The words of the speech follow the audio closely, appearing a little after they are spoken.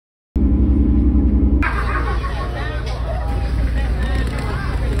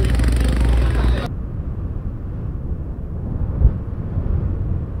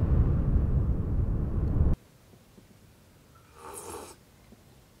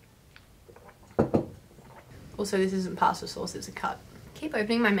Also, this isn't pasta sauce, it's a cut. I keep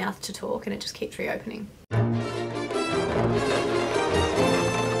opening my mouth to talk and it just keeps reopening.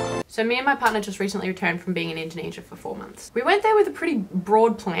 So me and my partner just recently returned from being in Indonesia for 4 months. We went there with a pretty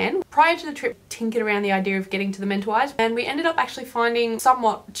broad plan. Prior to the trip, tinkered around the idea of getting to the Mentawais, and we ended up actually finding a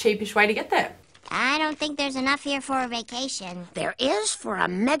somewhat cheapish way to get there. I don't think there's enough here for a vacation. There is for a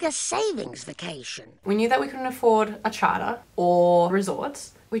mega savings vacation. We knew that we couldn't afford a charter or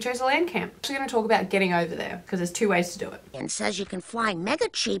resorts. We chose a land camp. I'm actually going to talk about getting over there because there's 2 ways to do it. And says you can fly mega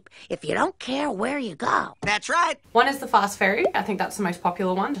cheap if you don't care where you go. That's right. One is the fast ferry. I think that's the most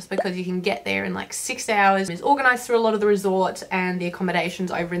popular one just because you can get there in like 6 hours. It's organised through a lot of the resorts and the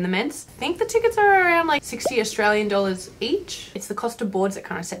accommodations over in the Ments. I think the tickets are around like 60 Australian dollars each. It's the cost of boards that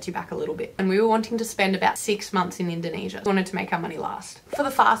kind of sets you back a little bit. And we were wanting to spend about 6 months in Indonesia. We wanted to make our money last. For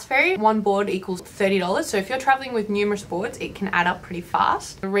the fast ferry, one board equals $30. So if you're travelling with numerous boards, it can add up pretty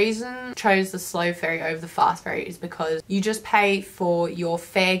fast. The reason I chose the slow ferry over the fast ferry is because you just pay for your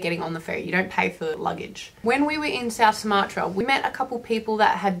fare getting on the ferry. You don't pay for luggage. When we were in South Sumatra, we met a couple people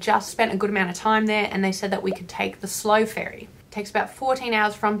that had just spent a good amount of time there, and they said that we could take the slow ferry. It takes about 14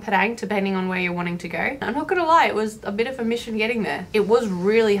 hours from Padang, depending on where you're wanting to go. I'm not gonna lie, it was a bit of a mission getting there. It was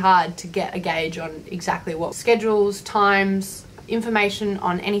really hard to get a gauge on exactly what schedules, times, information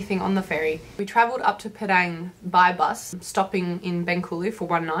on anything on the ferry. We travelled up to Padang by bus, stopping in Bengkulu for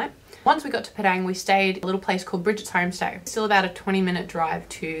 1 night. Once we got to Padang, we stayed at a little place called Bridget's Homestay. Still about a 20-minute drive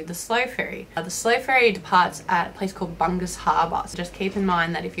to the slow ferry. The slow ferry departs at a place called Bungus Harbour. So just keep in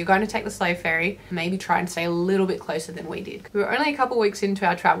mind that if you're going to take the slow ferry, maybe try and stay a little bit closer than we did. We were only a couple weeks into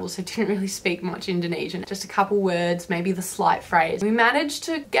our travels, so didn't really speak much Indonesian. Just a couple words, maybe the slight phrase. We managed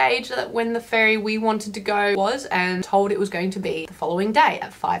to gauge that when the ferry we wanted to go was, and told it was going to be the following day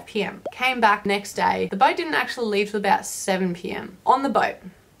at 5 p.m. Came back next day. The boat didn't actually leave till about 7 p.m. On the boat,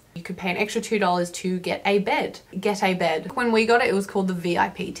 you could pay an extra $2 to get a bed. When we got it, it was called the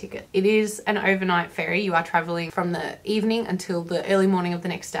VIP ticket. It is an overnight ferry. You are traveling from the evening until the early morning of the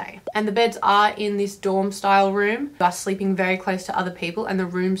next day. And the beds are in this dorm style room. You are sleeping very close to other people, and the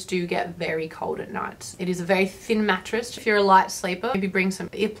rooms do get very cold at night. It is a very thin mattress. If you're a light sleeper, maybe bring some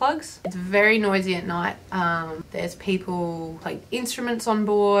earplugs. It's very noisy at night. There's people playing instruments on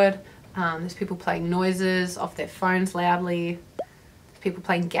board. There's people playing noises off their phones loudly. People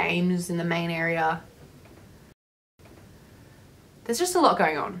playing games in the main area. There's just a lot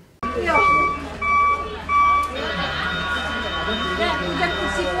going on.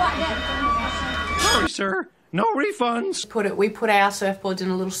 Sorry, sir. No refunds. We put our surfboards in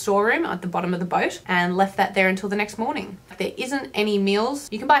a little storeroom at the bottom of the boat and left that there until the next morning. There isn't any meals.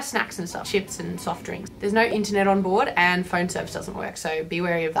 You can buy snacks and stuff, chips and soft drinks. There's no internet on board and phone service doesn't work, so be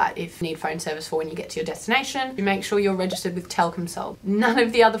wary of that if you need phone service for when you get to your destination. You make sure you're registered with Telkomsel. None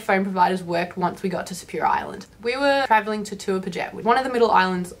of the other phone providers worked once we got to Sapura Island. We were traveling to Howtogetthere, one of the middle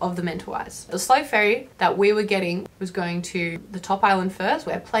islands of the Mentawais. The slow ferry that we were getting was going to the top island first,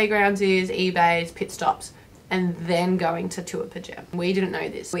 where playgrounds is, e-bays, pit stops, and then going to Howtogetthere. We didn't know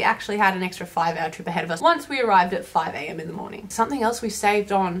this. We actually had an extra 5-hour trip ahead of us once we arrived at 5 a.m. in the morning. Something else we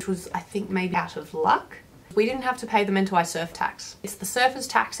saved on, which was, I think, maybe out of luck. We didn't have to pay the Mentawai surf tax. It's the surfer's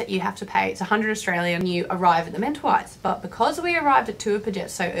tax that you have to pay. It's 100 Australian when you arrive at the Mentawais. But because we arrived at Howtogetthere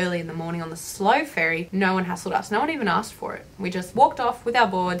so early in the morning on the slow ferry, no one hassled us. No one even asked for it. We just walked off with our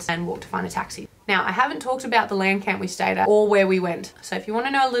boards and walked to find a taxi. Now, I haven't talked about the land camp we stayed at or where we went. So if you want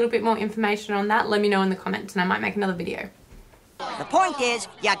to know a little bit more information on that, let me know in the comments and I might make another video. The point is,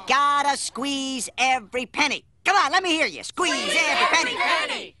 you gotta squeeze every penny. Come on, let me hear you. Squeeze every penny.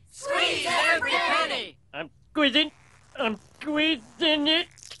 Penny! Squeeze every penny! I'm squeezing it.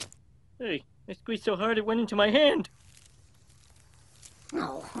 Hey, I squeezed so hard it went into my hand.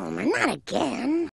 Oh, Homer, not again.